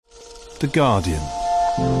The Guardian.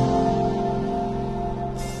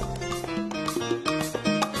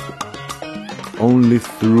 Only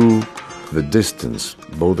through the distance,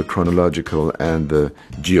 both the chronological and the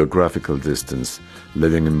geographical distance,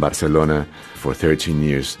 living in Barcelona for 13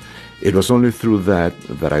 years, it was only through that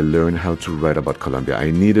I learned how to write about Colombia.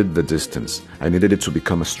 I needed the distance. I needed it to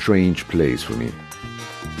become a strange place for me.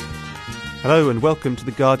 Hello and welcome to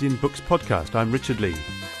the Guardian Books Podcast. I'm Richard Lee.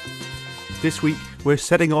 This week we're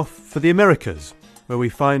setting off for the Americas, where we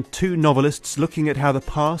find two novelists looking at how the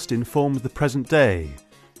past informs the present day.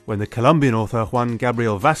 When the Colombian author Juan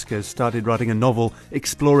Gabriel Vásquez started writing a novel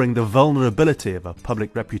exploring the vulnerability of a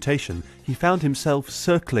public reputation, he found himself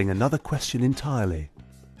circling another question entirely.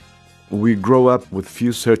 We grow up with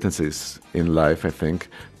few certainties in life, I think,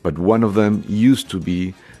 but one of them used to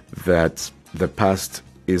be that the past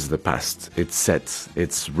is the past. It's set,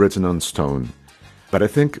 it's written on stone. But I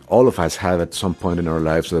think all of us have at some point in our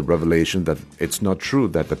lives the revelation that it's not true,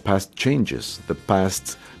 that the past changes, the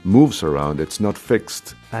past moves around, it's not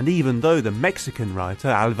fixed. And even though the Mexican writer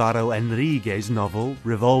Álvaro Enrigue's novel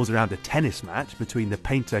revolves around a tennis match between the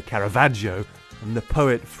painter Caravaggio and the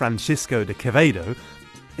poet Francisco de Quevedo,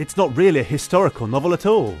 it's not really a historical novel at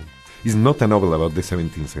all. It's not a novel about the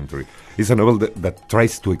 17th century. It's a novel that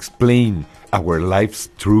tries to explain our lives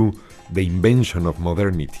through the invention of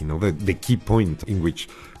modernity, the key point in which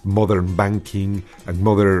modern banking and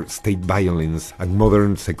modern state violence and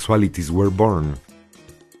modern sexualities were born.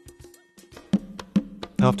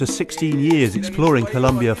 After 16 years exploring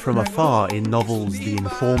Colombia from afar in novels The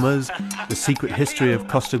Informers, The Secret History of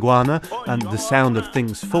Costaguana and The Sound of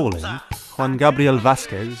Things Falling, Juan Gabriel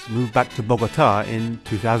Vásquez moved back to Bogotá in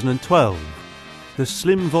 2012. The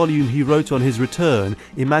slim volume he wrote on his return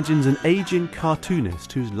imagines an aging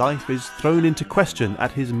cartoonist whose life is thrown into question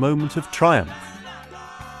at his moment of triumph.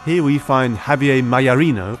 Here we find Javier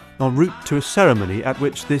Mayarino en route to a ceremony at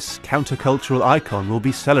which this countercultural icon will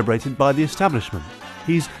be celebrated by the establishment.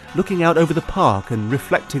 He's looking out over the park and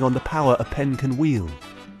reflecting on the power a pen can wield.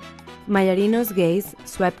 Mayarino's gaze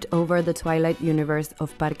swept over the twilight universe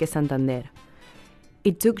of Parque Santander.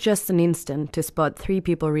 It took just an instant to spot three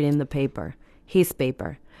people reading the paper, his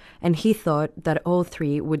paper, and he thought that all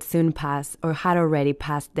three would soon pass or had already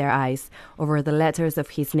passed their eyes over the letters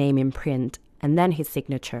of his name in print, and then his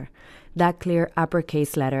signature, that clear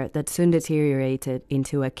uppercase letter that soon deteriorated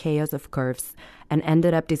into a chaos of curves and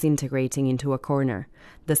ended up disintegrating into a corner,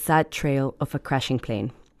 the sad trail of a crashing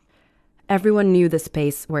plane. Everyone knew the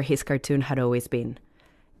space where his cartoon had always been,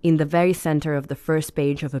 in the very center of the first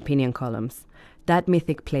page of opinion columns, that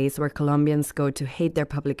mythic place where Colombians go to hate their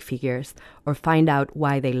public figures or find out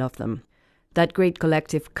why they love them, that great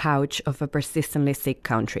collective couch of a persistently sick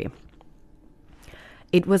country.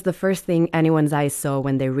 It was the first thing anyone's eyes saw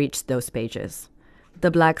when they reached those pages. The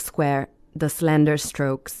black square, the slender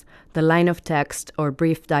strokes, the line of text or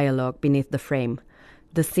brief dialogue beneath the frame,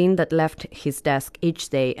 the scene that left his desk each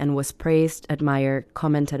day and was praised, admired,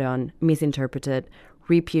 commented on, misinterpreted,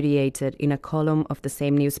 repudiated in a column of the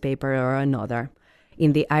same newspaper or another,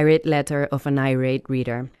 in the irate letter of an irate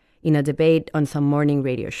reader, in a debate on some morning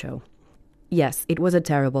radio show. Yes, it was a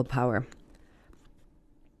terrible power.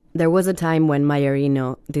 There was a time when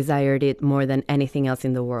Mayarino desired it more than anything else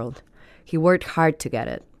in the world. He worked hard to get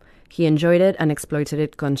it. He enjoyed it and exploited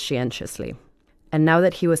it conscientiously. And now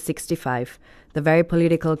that he was 65, the very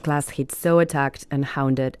political class he'd so attacked and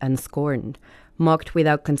hounded and scorned, mocked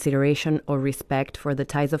without consideration or respect for the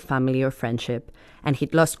ties of family or friendship, and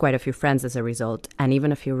he'd lost quite a few friends as a result, and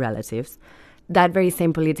even a few relatives, that very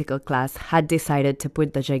same political class had decided to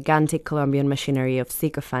put the gigantic Colombian machinery of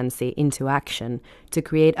sycophancy into action to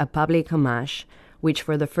create a public homage, which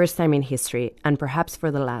for the first time in history, and perhaps for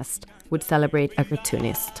the last, would celebrate a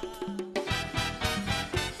cartoonist.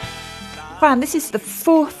 Juan, this is the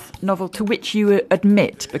fourth novel to which you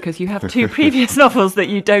admit, because you have two previous novels that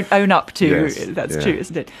you don't own up to. Yes, That's true,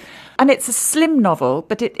 isn't it? And it's a slim novel,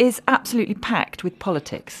 but it is absolutely packed with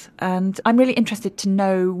politics. And I'm really interested to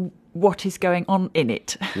know what is going on in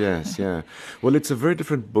it. Yes, yeah. Well, it's a very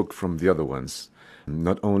different book from the other ones,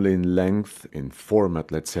 not only in length, in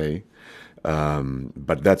format, let's say,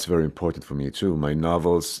 but that's very important for me too. My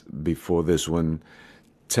novels before this one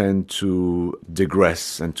tend to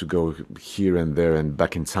digress and to go here and there and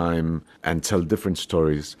back in time and tell different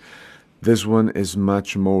stories. This one is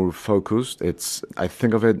much more focused. I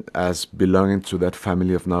think of it as belonging to that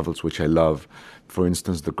family of novels which I love. For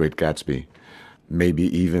instance, The Great Gatsby. Maybe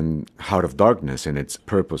even Heart of Darkness in its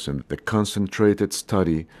purpose and the concentrated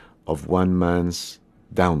study of one man's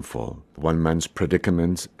downfall, one man's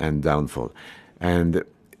predicament and downfall. And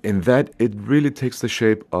in that, it really takes the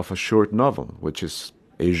shape of a short novel, which is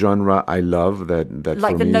a genre I love that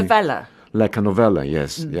like for the me, novella. like a novella,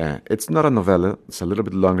 yes, yeah. It's not a novella, it's a little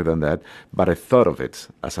bit longer than that, but I thought of it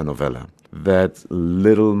as a novella. That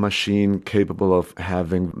little machine capable of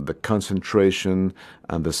having the concentration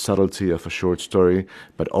and the subtlety of a short story,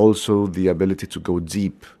 but also the ability to go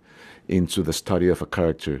deep into the study of a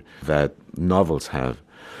character that novels have.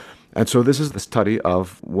 And so this is the study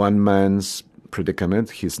of one man's predicament.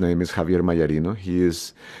 His name is Javier Mayarino. He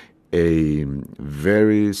is a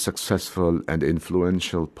very successful and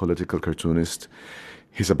influential political cartoonist.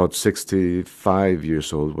 He's about 65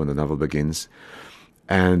 years old when the novel begins.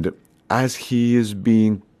 And as he is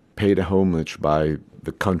being paid a homage by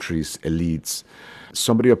the country's elites,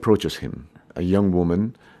 somebody approaches him. A young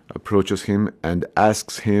woman approaches him and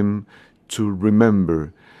asks him to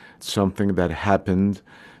remember something that happened,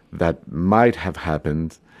 that might have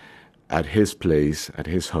happened at his place, at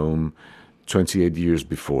his home, 28 years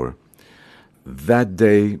before. That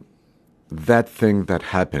day, that thing that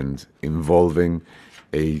happened involving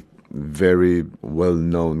a very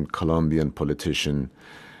well-known Colombian politician,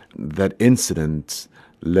 that incident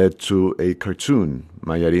led to a cartoon.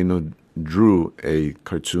 Mayarino drew a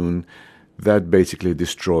cartoon that basically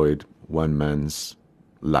destroyed one man's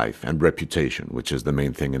life and reputation, which is the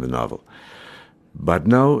main thing in the novel. But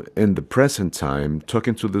now, in the present time,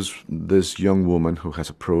 talking to this young woman who has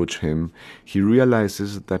approached him, he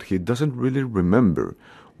realizes that he doesn't really remember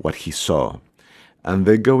what he saw. And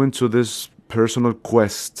they go into this personal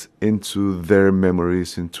quest into their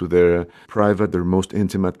memories, into their private, their most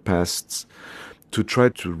intimate pasts, to try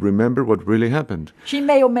to remember what really happened. She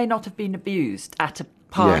may or may not have been abused at a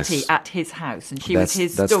party Yes. at his house, and she was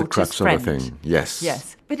his That's daughter's the crux friend. of the thing. Yes.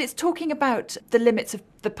 Yes. But it's talking about the limits of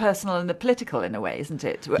the personal and the political in a way, isn't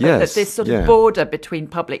it? Yes, This sort yeah. of border between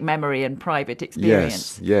public memory and private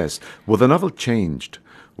experience. Yes. Well, the novel changed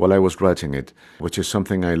while I was writing it, which is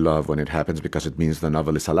something I love when it happens because it means the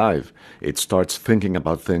novel is alive. It starts thinking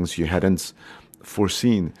about things you hadn't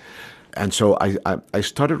foreseen. And so I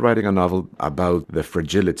started writing a novel about the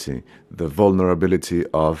fragility, the vulnerability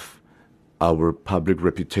of our public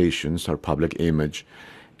reputations, our public image.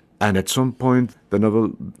 And at some point, the novel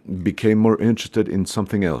became more interested in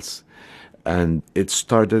something else. And it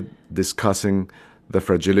started discussing the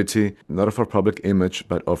fragility, not of our public image,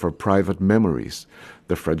 but of our private memories,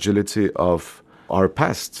 the fragility of our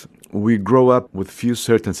past. We grow up with few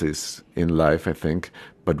certainties in life, I think,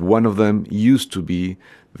 but one of them used to be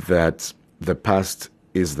that the past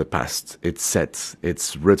is the past. It's set,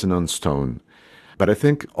 it's written on stone. But I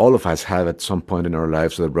think all of us have at some point in our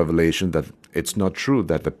lives the revelation that it's not true,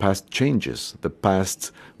 that the past changes, the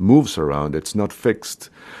past moves around, it's not fixed.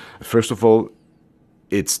 First of all,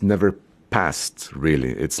 it's never past,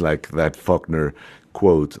 really. It's like that Faulkner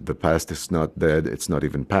quote, the past is not dead, it's not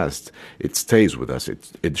even past. It stays with us,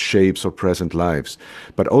 it shapes our present lives,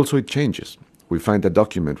 but also it changes. We find a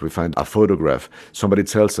document, we find a photograph, somebody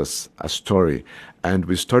tells us a story, and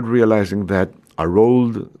we start realizing that our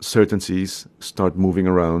old certainties start moving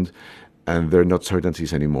around and they're not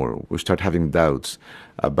certainties anymore. We start having doubts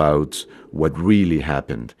about what really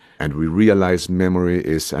happened, and we realize memory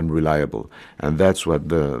is unreliable. And that's what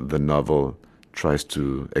the novel tries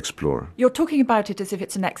to explore. You're talking about it as if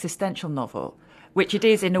it's an existential novel, which it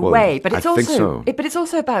is in a Well, way, but it's I think also so. but it's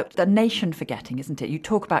also about the nation forgetting, isn't it? You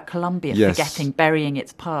talk about Colombia Yes. forgetting, burying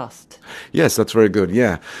its past. Yes, that's very good,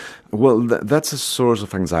 yeah. Well, that's a source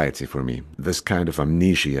of anxiety for me, this kind of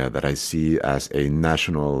amnesia that I see as a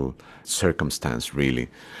national circumstance, really.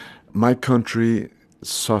 My country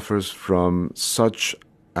suffers from such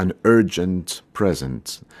an urgent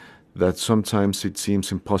present that sometimes it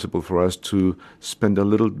seems impossible for us to spend a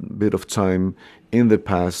little bit of time in the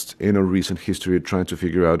past, in our recent history, trying to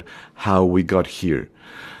figure out how we got here.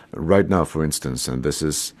 Right now, for instance, and this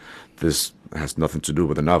has nothing to do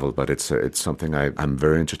with the novel, but it's something I'm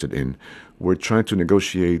very interested in. We're trying to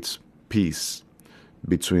negotiate peace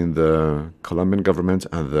between the Colombian government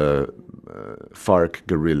and the FARC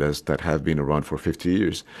guerrillas that have been around for 50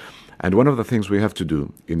 years. And one of the things we have to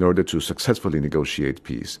do in order to successfully negotiate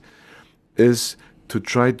peace is to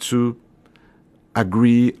try to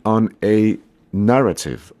agree on a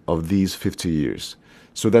narrative of these 50 years.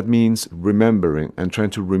 So that means remembering and trying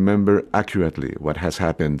to remember accurately what has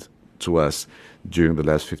happened to us during the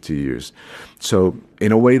last 50 years. So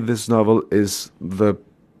in a way, this novel is the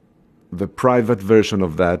private version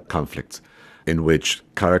of that conflict, in which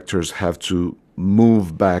characters have to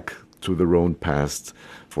move back to their own past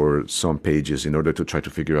for some pages in order to try to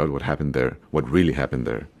figure out what happened there, what really happened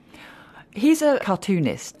there. He's a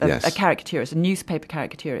cartoonist, Yes. a caricaturist, a newspaper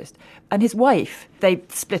caricaturist. And his wife, they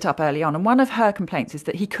split up early on. And one of her complaints is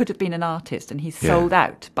that he could have been an artist and he's sold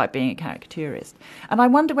out by being a caricaturist. And I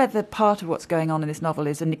wonder whether part of what's going on in this novel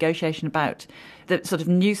is a negotiation about the sort of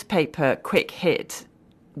newspaper quick hit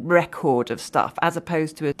record of stuff as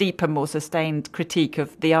opposed to a deeper, more sustained critique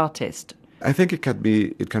of the artist. I think it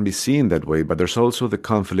can be seen that way, but there's also the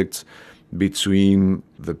conflict between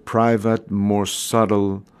the private, more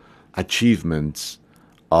subtle achievements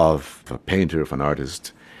of a painter, of an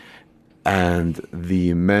artist, and the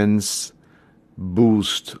immense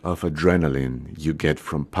boost of adrenaline you get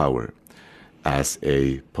from power as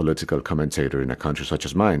a political commentator in a country such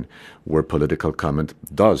as mine, where political comment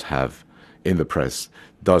does have, in the press,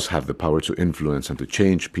 does have the power to influence and to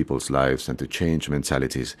change people's lives and to change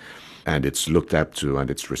mentalities. And it's looked up to and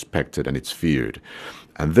it's respected and it's feared.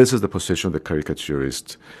 And this is the position the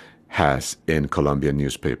caricaturist has in Colombian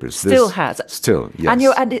newspapers. Still has. Still, yes.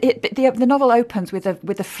 And the novel opens with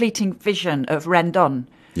a fleeting vision of Rendon,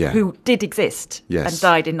 who did exist and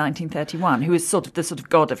died in 1931, who is the sort of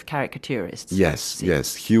god of caricaturists.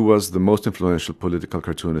 Yes. He was the most influential political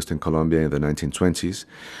cartoonist in Colombia in the 1920s.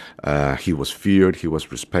 He was feared, he was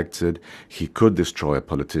respected. He could destroy a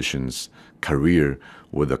politician's career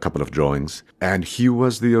with a couple of drawings. And he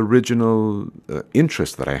was the original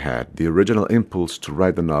interest that I had. The original impulse to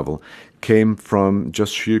write the novel came from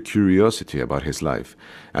just sheer curiosity about his life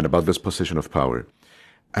and about this position of power.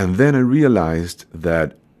 And then I realized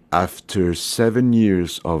that after 7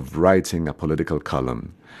 years of writing a political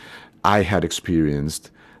column, I had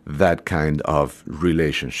experienced that kind of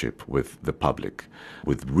relationship with the public,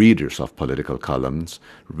 with readers of political columns,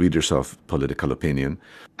 readers of political opinion.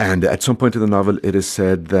 And at some point in the novel, it is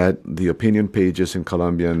said that the opinion pages in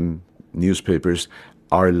Colombian newspapers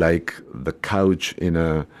are like the couch in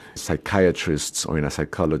a psychiatrist's or in a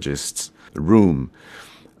psychologist's room.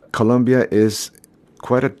 Colombia is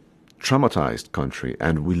quite a traumatized country,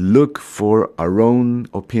 and we look for our own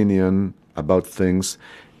opinion about things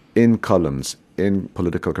in columns, in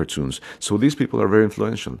political cartoons. So these people are very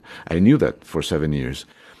influential. I knew that for 7 years.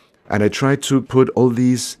 And I tried to put all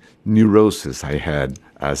these neuroses I had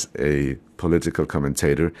as a political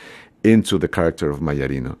commentator into the character of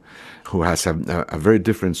Mayarino, who has a very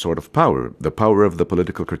different sort of power. The power of the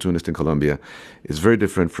political cartoonist in Colombia is very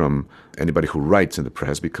different from anybody who writes in the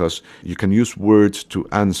press, because you can use words to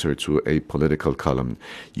answer to a political column.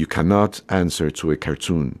 You cannot answer to a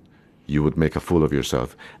cartoon. You would make a fool of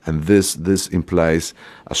yourself. And this implies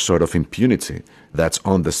a sort of impunity that's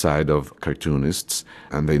on the side of cartoonists,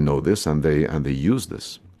 and they know this and they use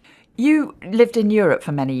this. You lived in Europe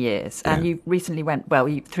for many years, and you recently went,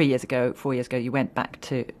 4 years ago, you went back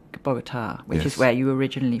to Bogota, which is where you were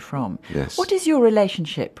originally from. Yes. What is your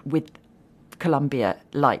relationship with Colombia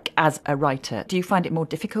like as a writer? Do you find it more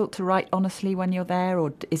difficult to write honestly when you're there,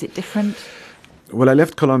 or is it different? Well, I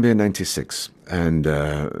left Colombia in 1996, and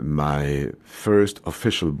my first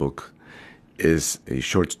official book is a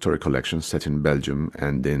short story collection set in Belgium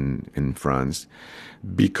and in France.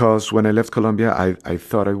 Because when I left Colombia, I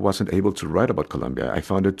thought I wasn't able to write about Colombia. I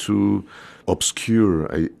found it too obscure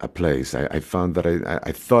a place. I found that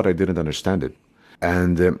I thought I didn't understand it.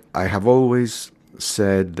 And I have always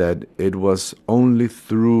said that it was only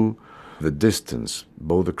through the distance,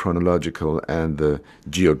 both the chronological and the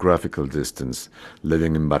geographical distance,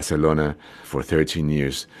 living in Barcelona for 13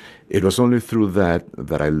 years, it was only through that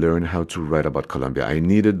I learned how to write about Colombia. I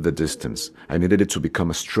needed the distance. I needed it to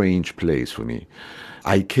become a strange place for me.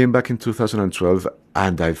 I came back in 2012,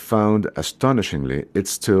 and I found, astonishingly,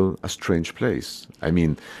 it's still a strange place. I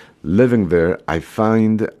mean, living there, I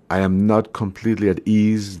find I am not completely at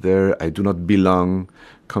ease there. I do not belong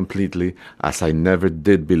completely, as I never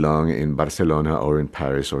did belong in Barcelona or in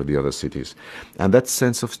Paris or the other cities. And that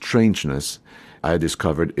sense of strangeness, I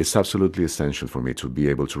discovered, is absolutely essential for me to be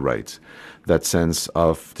able to write. That sense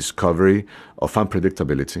of discovery, of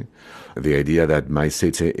unpredictability, the idea that my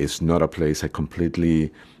city is not a place I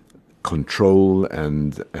completely control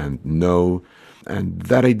and know, and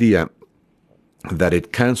that idea that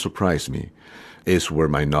it can surprise me is where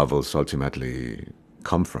my novels ultimately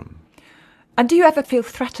come from. And do you ever feel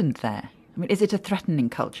threatened there? I mean, is it a threatening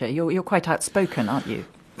culture? You're quite outspoken, aren't you?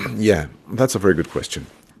 Yeah, that's a very good question.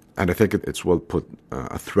 And I think it's well put,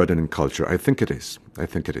 a threatening culture. I think it is.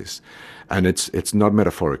 And it's not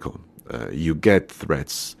metaphorical. You get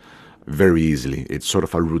threats very easily. It's sort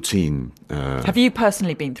of a routine. Have you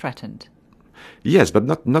personally been threatened? Yes, but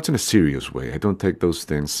not in a serious way. I don't take those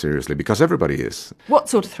things seriously, because everybody is. What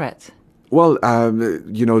sort of threats? Well,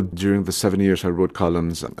 during the 7 years I wrote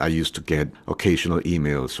columns, I used to get occasional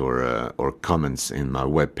emails or comments in my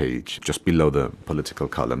webpage just below the political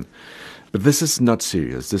column. But this is not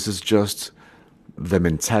serious. This is just the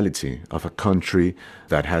mentality of a country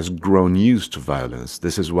that has grown used to violence.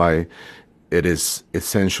 This is why it is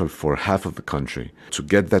essential for half of the country to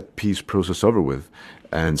get that peace process over with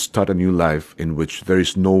and start a new life in which there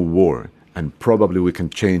is no war. And probably we can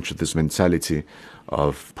change this mentality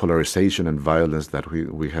of polarization and violence that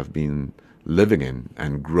we have been living in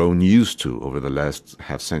and grown used to over the last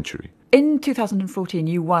half century. In 2014,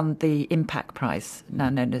 you won the Impact Prize, now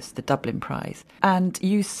known as the Dublin Prize, and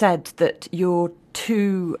you said that your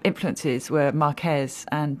two influences were Marquez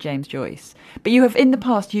and James Joyce. But in the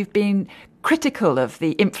past, you've been critical of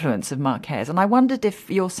the influence of Marquez, and I wondered if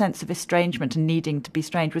your sense of estrangement and needing to be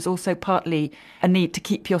strange was also partly a need to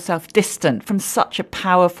keep yourself distant from such a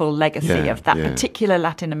powerful legacy of that particular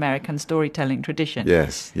Latin American storytelling tradition.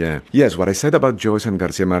 Yes, what I said about Joyce and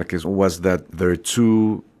Garcia Marquez was that their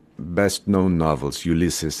two best-known novels,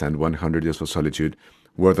 Ulysses and 100 Years of Solitude,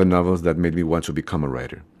 were the novels that made me want to become a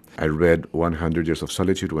writer. I read 100 Years of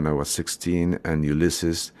Solitude when I was 16 and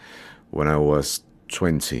Ulysses when I was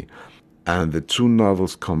 20. And the two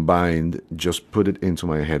novels combined just put it into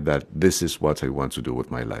my head that this is what I want to do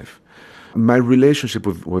with my life. My relationship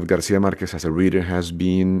with Garcia Marquez as a reader has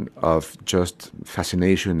been of just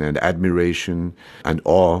fascination and admiration and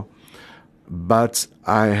awe. But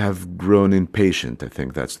I have grown impatient, I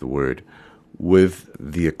think that's the word, with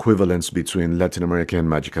the equivalence between Latin America and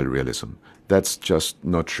magical realism. That's just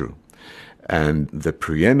not true. And the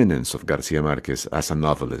preeminence of Garcia Marquez as a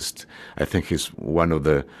novelist, I think he's one of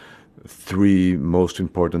the three most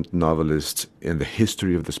important novelists in the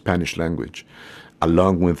history of the Spanish language,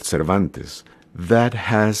 along with Cervantes. That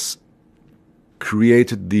has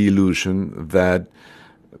created the illusion that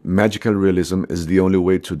magical realism is the only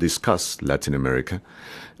way to discuss Latin America,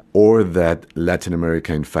 or that Latin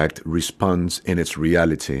America, in fact, responds in its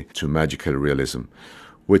reality to magical realism,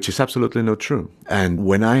 which is absolutely not true. And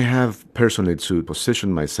when I have personally to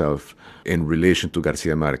position myself in relation to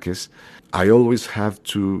Garcia Marquez, I always have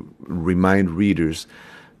to remind readers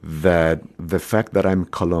that the fact that I'm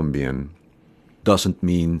Colombian doesn't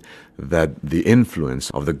mean that the influence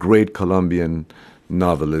of the great Colombian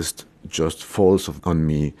novelist just falls on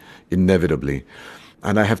me inevitably.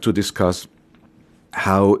 And I have to discuss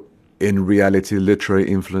how, in reality, literary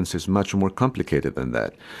influence is much more complicated than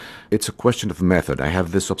that. It's a question of method. I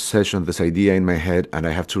have this obsession, this idea in my head, and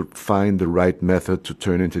I have to find the right method to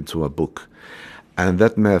turn it into a book. And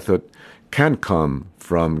that method can come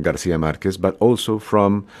from Garcia Marquez, but also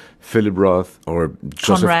from Philip Roth or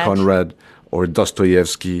Joseph Conrad or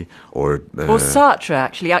Dostoevsky or Sartre,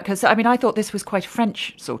 actually, because I thought this was quite a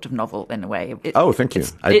French sort of novel in a way. Thank you.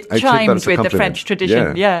 It chimes with the French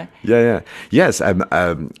tradition. Yeah. Yes.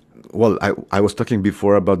 Well, I was talking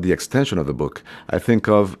before about the extension of the book. I think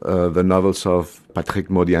of the novels of Patrick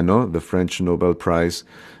Modiano, the French Nobel Prize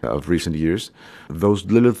of recent years. Those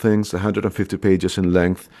little things, 150 pages in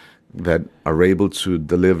length, that are able to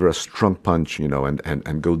deliver a strong punch,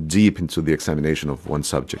 and go deep into the examination of one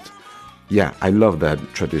subject. Yeah, I love that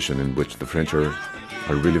tradition in which the French are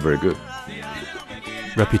really very good.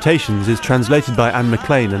 Reputations is translated by Anne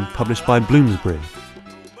MacLean and published by Bloomsbury.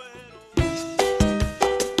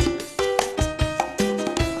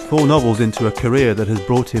 4 novels into a career that has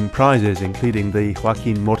brought him prizes, including the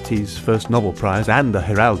Joaquín Mortis First Nobel Prize and the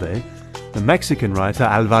Heralde, the Mexican writer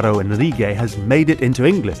Álvaro Enrigue has made it into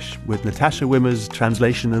English with Natasha Wimmer's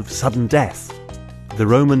translation of Sudden Death. The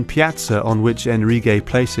Roman piazza on which Enrigue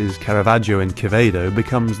places Caravaggio in Quevedo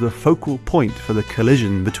becomes the focal point for the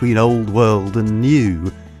collision between old world and new,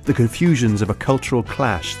 the confusions of a cultural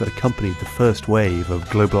clash that accompanied the first wave of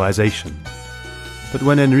globalization. But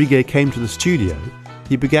when Enrigue came to the studio,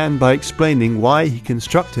 he began by explaining why he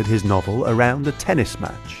constructed his novel around a tennis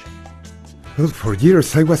match. Well, for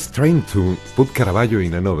years I was trying to put Caravaggio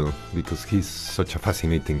in a novel because he's such a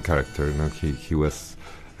fascinating character. He was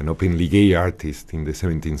an openly gay artist in the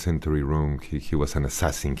 17th century Rome. He was an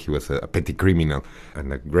assassin, he was a petty criminal,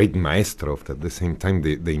 and a great maestro at the same time,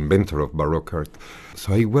 the inventor of Baroque art.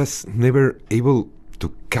 So I was never able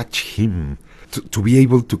to catch him, to be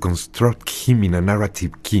able to construct him in a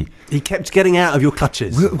narrative key. He kept getting out of your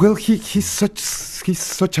clutches. Well, he's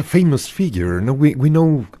such a famous figure. We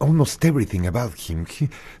know almost everything about him.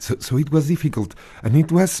 So it was difficult. And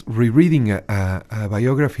it was rereading a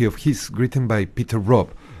biography of his written by Peter Robb,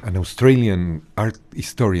 an Australian art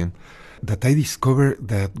historian, that I discovered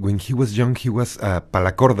that when he was young, he was a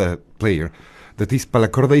palacorda player. That is,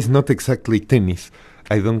 palacorda is not exactly tennis,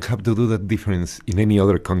 I don't have to do that difference in any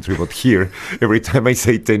other country, but here, every time I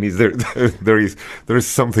say tennis, there is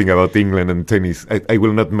something about England and tennis. I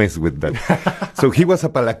will not mess with that. So he was a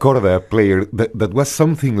palacorda player that was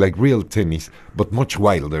something like real tennis, but much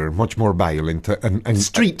wilder, much more violent. And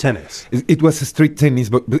street tennis. It was a street tennis,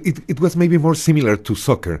 but it was maybe more similar to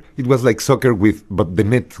soccer. It was like soccer but the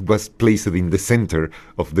net was placed in the center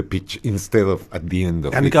of the pitch instead of at the end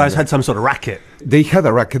of it. And the guys had some sort of racket. They had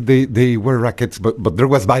a racket. They were rackets, but there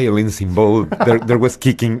was violence involved. There was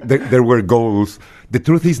kicking. There were goals. The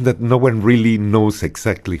truth is that no one really knows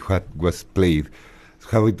exactly what was played,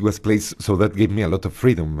 how it was played. So that gave me a lot of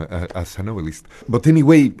freedom as a novelist. But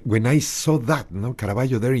anyway, when I saw that,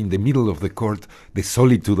 Caravaggio there in the middle of the court, the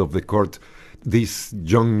solitude of the court, this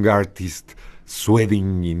young artist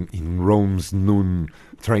sweating in Rome's noon,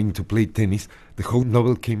 trying to play tennis, the whole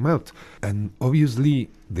novel came out. And obviously,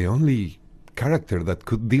 the only character that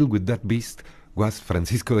could deal with that beast was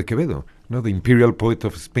Francisco de Quevedo, the imperial poet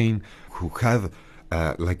of Spain, who had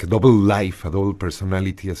like a double life, a double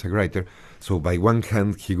personality as a writer. So by one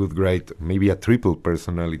hand, he would write maybe a triple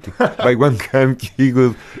personality. By one hand, he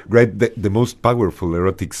would write the most powerful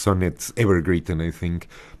erotic sonnets ever written, I think.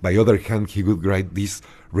 By other hand, he would write these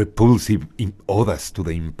repulsive odas to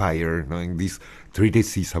the empire, and these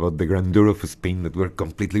treatises about the grandeur of Spain that were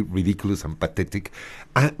completely ridiculous and pathetic.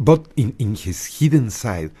 But in his hidden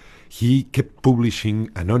side, he kept publishing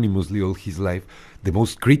anonymously all his life the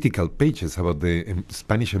most critical pages about the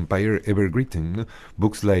Spanish Empire ever written.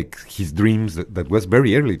 Books like his Dreams, that was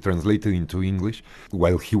very early translated into English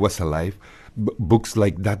while he was alive. Books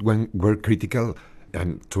like that one were critical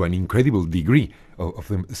and to an incredible degree of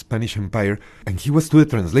the Spanish Empire. And he was the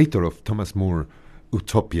translator of Thomas More,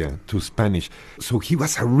 Utopia, to Spanish. So he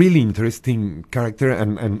was a really interesting character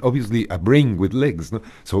and obviously a brain with legs.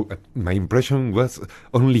 So my impression was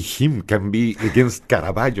only him can be against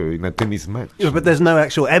Caravaggio in a tennis match. Yeah, but there's no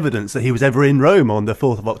actual evidence that he was ever in Rome on the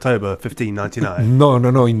 4th of October 1599. No.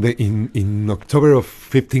 In October of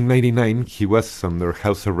 1599, he was under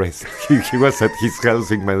house arrest. he was at his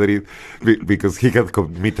house in Madrid because he had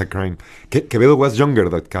committed a crime. Quevedo was younger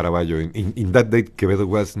than Caravaggio. In that date, Quevedo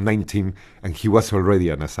was 19 and he was already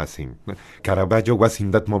an assassin. Caravaggio was in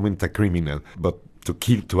that moment a criminal, but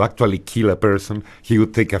to actually kill a person, he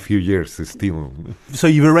would take a few years still. So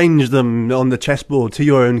you've arranged them on the chessboard to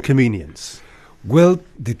your own convenience? Well,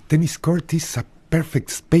 the tennis court is a perfect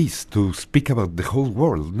space to speak about the whole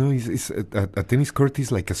world. A tennis court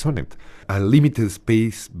is like a sonnet, a limited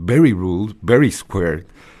space, very ruled, very squared,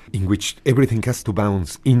 in which everything has to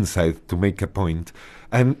bounce inside to make a point,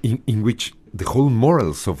 and in which the whole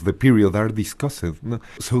morals of the period are discussed.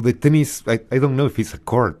 So the tennis, I don't know if it's a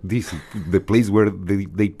court, the place where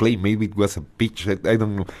they play, maybe it was a pitch, I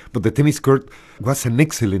don't know. But the tennis court was an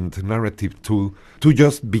excellent narrative tool to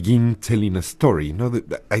just begin telling a story.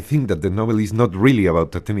 I think that the novel is not really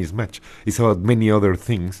about a tennis match. It's about many other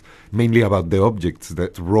things, mainly about the objects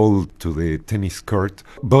that rolled to the tennis court.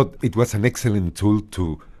 But it was an excellent tool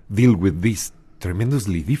to deal with this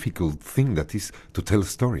tremendously difficult thing that is to tell a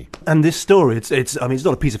story. And this story, it's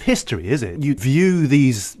not a piece of history, is it? You view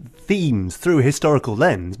these themes through a historical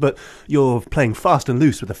lens, but you're playing fast and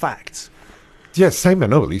loose with the facts. Yes, I'm a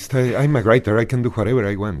novelist. I'm a writer. I can do whatever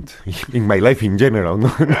I want in my life in general,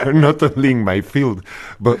 not only in my field.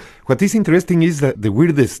 But what is interesting is that the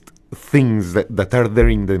weirdest things that are there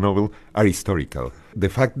in the novel are historical. The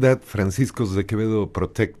fact that Francisco de Quevedo,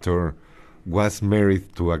 protector, was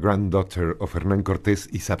married to a granddaughter of Hernán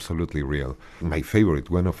Cortés is absolutely real. My favorite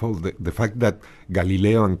one of all, the fact that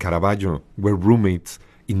Galileo and Caravaggio were roommates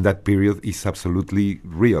in that period is absolutely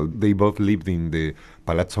real. They both lived in the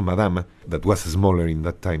Palazzo Madama, that was smaller in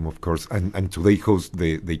that time, of course, and today hosts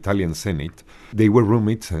the Italian Senate. They were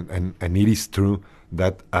roommates, and it is true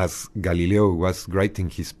that as Galileo was writing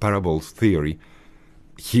his parables theory,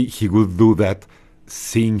 he would do that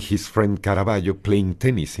seeing his friend Caravaggio playing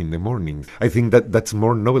tennis in the morning. I think that's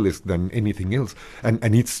more novelesque than anything else.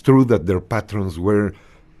 And it's true that their patrons were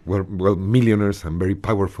millionaires and very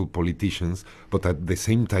powerful politicians, but at the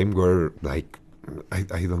same time were like,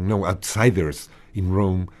 I don't know, outsiders in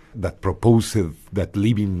Rome that proposed that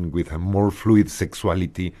living with a more fluid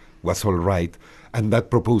sexuality was all right, and that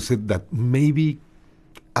proposed that maybe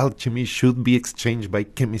alchemy should be exchanged by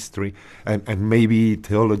chemistry and maybe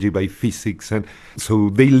theology by physics. And so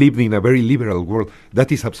they lived in a very liberal world.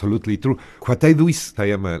 That is absolutely true. What I do is, I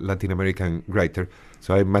am a Latin American writer,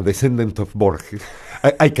 So I'm a descendant of Borges.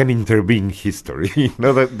 I can intervene history.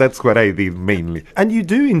 That's what I did mainly. And you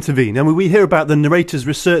do intervene. I mean, we hear about the narrator's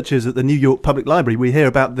researchers at the New York Public Library. We hear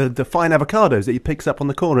about the fine avocados that he picks up on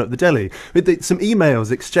the corner at the deli. With some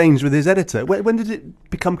emails exchanged with his editor. When did it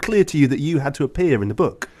become clear to you that you had to appear in the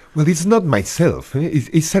book? Well, it's not myself.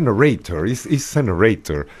 It's a narrator. It's a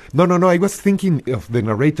narrator. No. I was thinking of the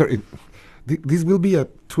narrator. This will be a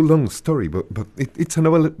too long story, but it's a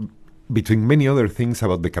novel between many other things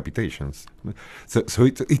about decapitations. So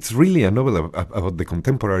it's really a novel about the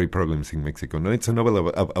contemporary problems in Mexico. No, it's a novel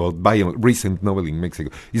about recent novel in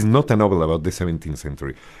Mexico. It's not a novel about the 17th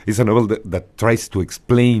century. It's a novel that tries to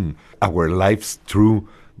explain our lives through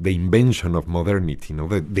the invention of modernity,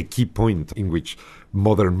 the key point in which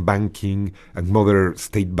modern banking and modern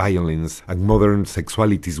state violence and modern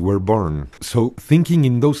sexualities were born. So thinking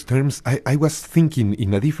in those terms, I was thinking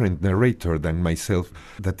in a different narrator than myself,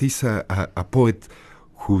 that is a poet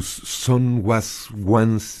whose son was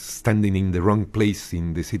once standing in the wrong place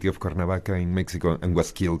in the city of Cuernavaca in Mexico and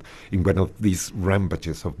was killed in one of these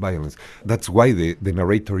rampages of violence. That's why the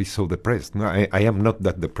narrator is so depressed. No, I am not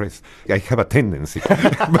that depressed. I have a tendency,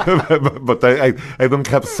 but I don't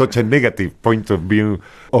have such a negative point of view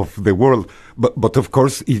of the world. But of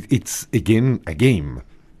course, it's again a game.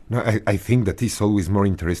 No, I think that it's always more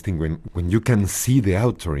interesting when you can see the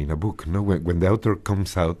author in a book, when the author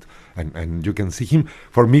comes out and you can see him.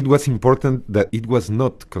 For me, it was important that it was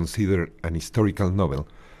not considered an historical novel,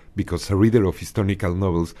 because a reader of historical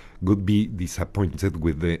novels would be disappointed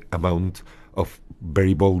with the amount of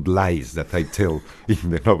very bold lies that I tell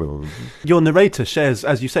in the novel. Your narrator shares,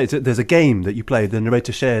 as you say, there's a game that you play. The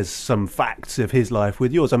narrator shares some facts of his life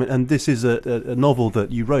with yours. I mean, and this is a novel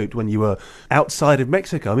that you wrote when you were outside of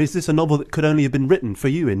Mexico. I mean, is this a novel that could only have been written for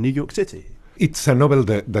you in New York City? It's a novel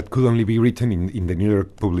that could only be written in the New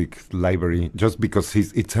York Public Library, just because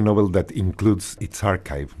it's a novel that includes its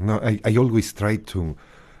archive. No, I always try to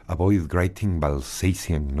avoid writing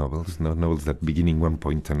Balzacian novels, novels that begin in one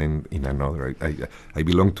point and end in another. I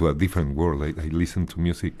belong to a different world. I listen to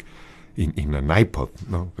music in an iPod.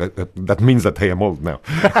 No, that means that I am old now.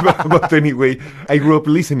 but anyway, I grew up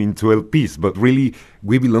listening to LPs, but really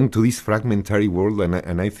we belong to this fragmentary world,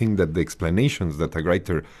 and I think that the explanations that a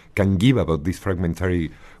writer can give about this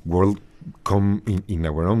fragmentary world come in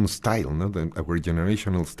our own style, our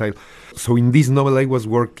generational style. So in this novel I was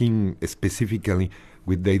working specifically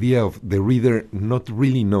with the idea of the reader not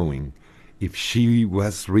really knowing if she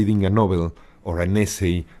was reading a novel or an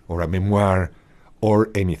essay or a memoir or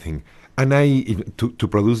anything. And to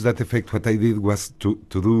produce that effect, what I did was to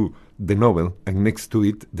do the novel and next to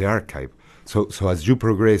it the archive. So as you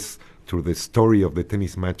progress through the story of the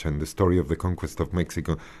tennis match and the story of the conquest of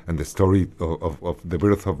Mexico and the story of the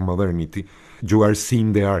birth of modernity, you are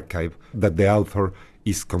seeing the archive that the author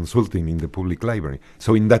is consulting in the public library.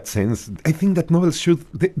 So in that sense, I think that novels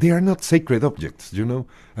they are not sacred objects,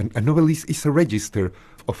 And a novel is a register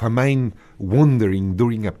of a mind wandering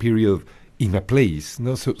during a period in a place.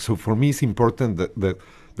 So for me it's important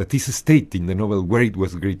that is a state in the novel where it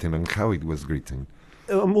was written and how it was written.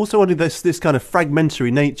 I'm also wondering, this kind of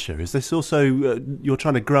fragmentary nature, is this also, you're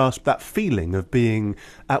trying to grasp that feeling of being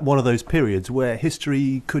at one of those periods where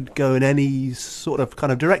history could go in any sort of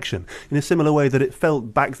kind of direction, in a similar way that it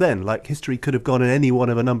felt back then, like history could have gone in any one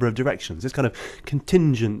of a number of directions, this kind of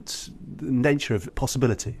contingent nature of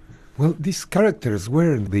possibility? Well, these characters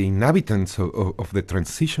were the inhabitants of the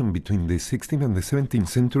transition between the 16th and the 17th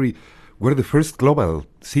century, were the first global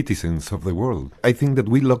citizens of the world. I think that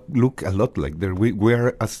we look a lot like them. We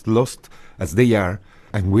are as lost as they are,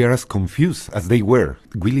 and we are as confused as they were.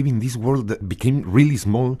 We live in this world that became really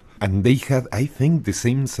small, and they had, I think, the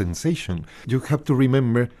same sensation. You have to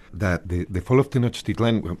remember that the fall of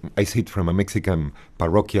Tenochtitlan, I see it from a Mexican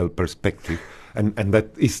parochial perspective, and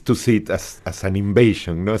that is to see it as an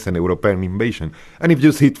invasion, as an European invasion. And if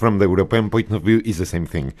you see it from the European point of view, it's the same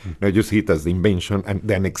thing. You see it as the invasion and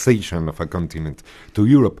the annexation of a continent to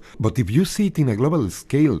Europe. But if you see it in a global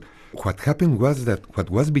scale, what happened was that what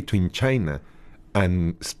was between China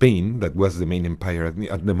and Spain, that was the main empire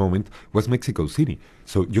at the moment, was Mexico City.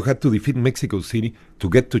 So you had to defeat Mexico City to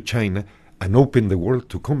get to China and open the world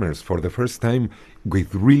to commerce for the first time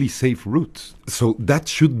with really safe routes. So that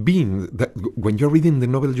should be, when you're reading the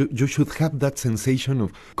novel, you should have that sensation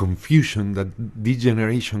of confusion that this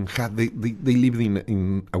generation had. They lived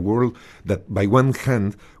in a world that, by one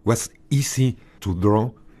hand, was easy to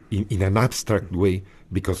draw in an abstract way,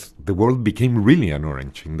 because the world became really an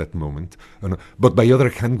orange in that moment. But by other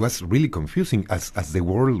hand, was really confusing as the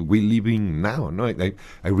world we live in now. No,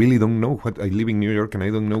 I really don't know what I live in New York, and I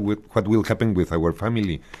don't know what will happen with our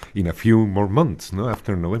family in a few more months, no,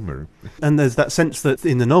 after November. And there's that sense that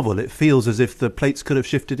in the novel it feels as if the plates could have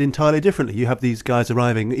shifted entirely differently. You have these guys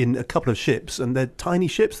arriving in a couple of ships, and they're tiny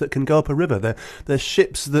ships that can go up a river. They're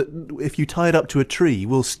ships that, if you tie it up to a tree,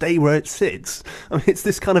 will stay where it sits. I mean, it's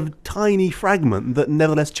this kind of tiny fragment that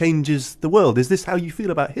nevertheless changes the world. Is this how you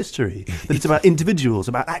feel about history? That it's about individuals,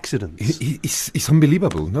 about accidents? It's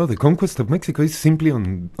unbelievable. No, the conquest of Mexico is simply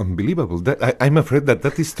unbelievable. I'm afraid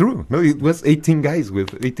that is true. No, it was 18 guys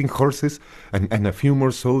with 18 horses and a few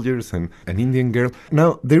more soldiers and an Indian girl.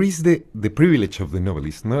 Now, there is the privilege of the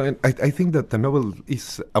novelist. No, and I think that the novel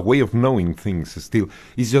is a way of knowing things still.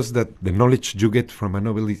 It's just that the knowledge you get from a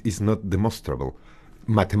novel is not demonstrable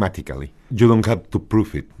mathematically. You don't have to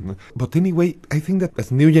prove it. No? But anyway, I think that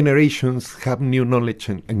as new generations have new knowledge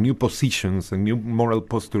and new positions and new moral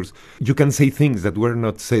postures, you can say things that were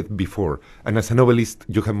not said before. And as a novelist,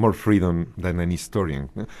 you have more freedom than an historian.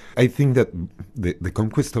 No? I think that the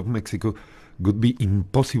conquest of Mexico would be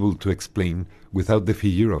impossible to explain without the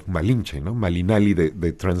figure of Malinche, no? Malinali,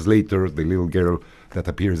 the translator, the little girl that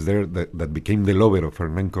appears there, that became the lover of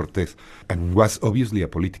Hernán Cortés, and was obviously a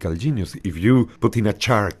political genius. If you put in a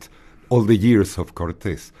chart all the years of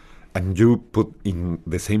Cortés, and you put in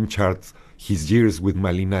the same charts his years with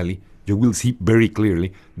Malinali, you will see very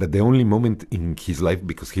clearly that the only moment in his life,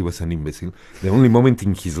 because he was an imbecile, the only moment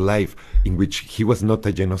in his life in which he was not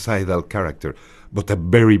a genocidal character, but a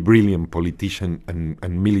very brilliant politician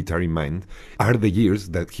and military mind, are the years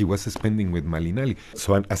that he was spending with Malinali.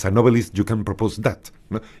 So as a novelist, you can propose that.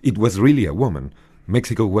 No? It was really a woman.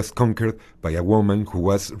 Mexico was conquered by a woman who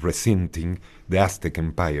was resenting the Aztec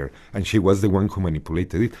Empire, and she was the one who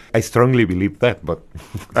manipulated it. I strongly believe that, but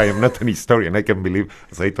I am not an historian. I can believe,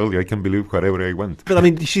 as I told you, I can believe whatever I want. But I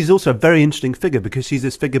mean, she's also a very interesting figure because she's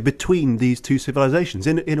this figure between these two civilizations,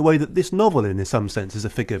 in a way that this novel, in some sense, is a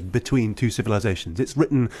figure between two civilizations. It's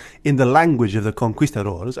written in the language of the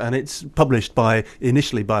conquistadors, and it's published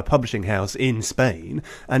initially by a publishing house in Spain,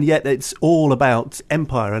 and yet it's all about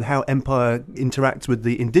empire and how empire interacts with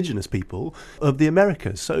the indigenous people of the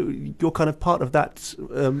Americas. So you're kind of part of that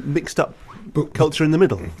mixed up culture in the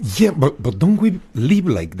middle. Yeah, but don't we live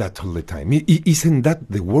like that all the time? Isn't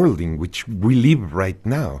that the world in which we live right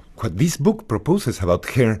now? What this book proposes about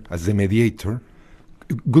her as the mediator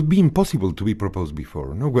would be impossible to be proposed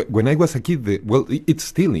before. No? When I was a kid, it's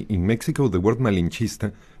still in Mexico, the word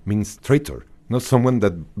malinchista means traitor, not someone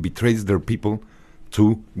that betrays their people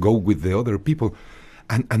to go with the other people.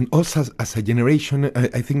 And us as a generation,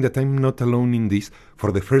 I think that I'm not alone in this.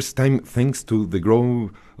 For the first time, thanks to the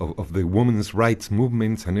growth of the women's rights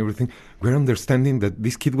movements and everything, we're understanding that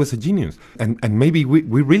this kid was a genius. And maybe we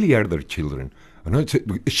really are their children.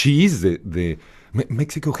 She is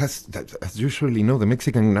Mexico has, as usually, the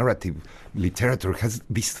Mexican narrative literature has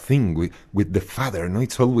this thing with the father.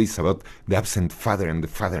 It's always about the absent father and the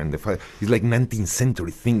father and the father. It's like 19th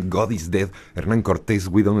century thing. God is dead. Hernán Cortés,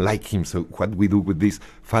 we don't like him. So what we do with this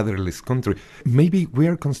fatherless country? Maybe we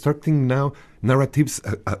are constructing now narratives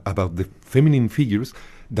about the feminine figures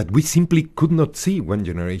that we simply could not see one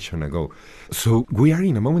generation ago. So we are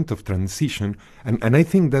in a moment of transition, and I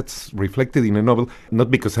think that's reflected in a novel, not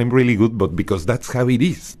because I'm really good, but because that's how it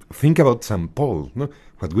is. Think about St. Paul. No?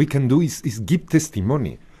 What we can do is give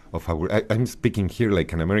testimony of our... I'm speaking here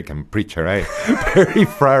like an American preacher. I'm very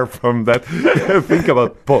far from that. Think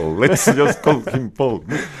about Paul. Let's just call him Paul.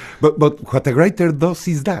 But what a writer does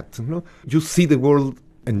is that. You see the world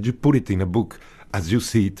and you put it in a book as you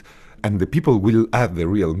see it, and the people will add the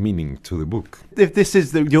real meaning to the book. If this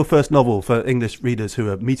is your first novel for English readers who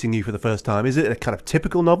are meeting you for the first time, is it a kind of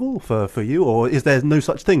typical novel for you, or is there no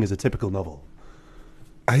such thing as a typical novel?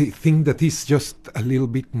 I think that it's just a little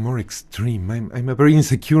bit more extreme. I'm a very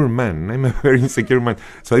insecure man.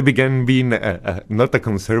 So I began being not a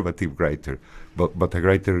conservative writer, but a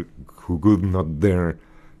writer who would not dare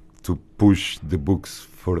to push the books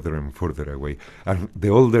further and further away. And the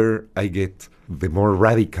older I get, the more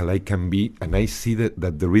radical I can be, and I see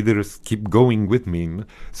that the readers keep going with me,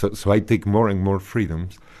 so I take more and more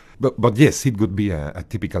freedoms. But yes, it would be a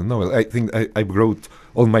typical novel. I think I wrote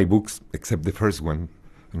all my books, except the first one.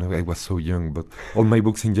 I was so young, but all my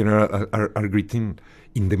books in general are written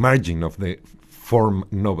in the margin of the form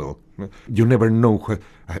novel. You never know,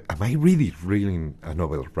 am I really reading a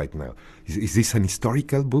novel right now? Is this an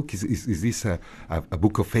historical book? Is this a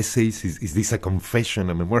book of essays? Is this a confession,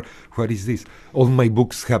 a memoir? What is this? All my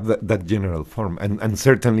books have that general form, and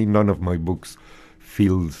certainly none of my books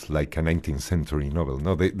feels like a 19th century novel.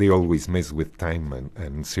 No, they always mess with time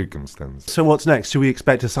and circumstance. So what's next? Should we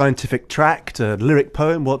expect a scientific tract, a lyric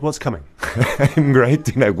poem? What's coming? I'm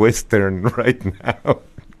writing a Western right now.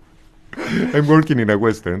 I'm working in a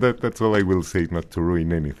Western. That's all I will say, not to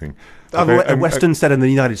ruin anything. A Western set in the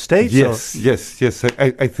United States? Yes, yes.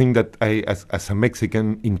 I think that as a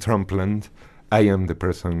Mexican in Trumpland, I am the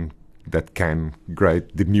person that can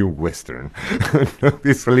write the new Western.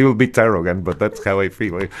 It's a little bit arrogant, but that's how I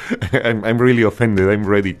feel. I'm really offended. I'm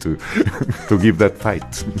ready to give that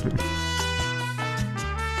fight.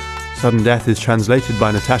 Sudden Death is translated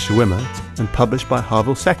by Natasha Wimmer and published by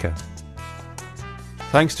Harville Secker.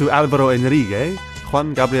 Thanks to Álvaro Enrigue,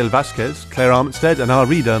 Juan Gabriel Vásquez, Claire Armitstead and our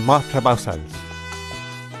reader Marc Cabasals.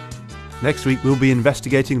 Next week we'll be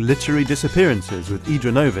investigating literary disappearances with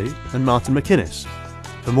Idra Novi and Martin McInnes.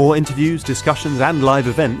 For more interviews, discussions and live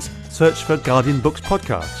events, search for Guardian Books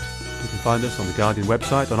Podcast. You can find us on the Guardian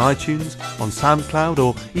website, on iTunes, on SoundCloud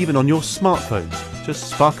or even on your smartphone.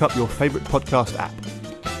 Just spark up your favourite podcast app.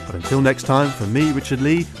 But until next time, from me, Richard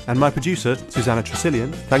Lee, and my producer, Susanna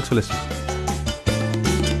Tresillian, thanks for listening.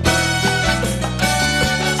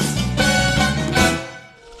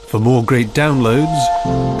 For more great downloads,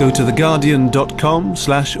 go to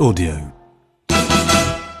theguardian.com/audio.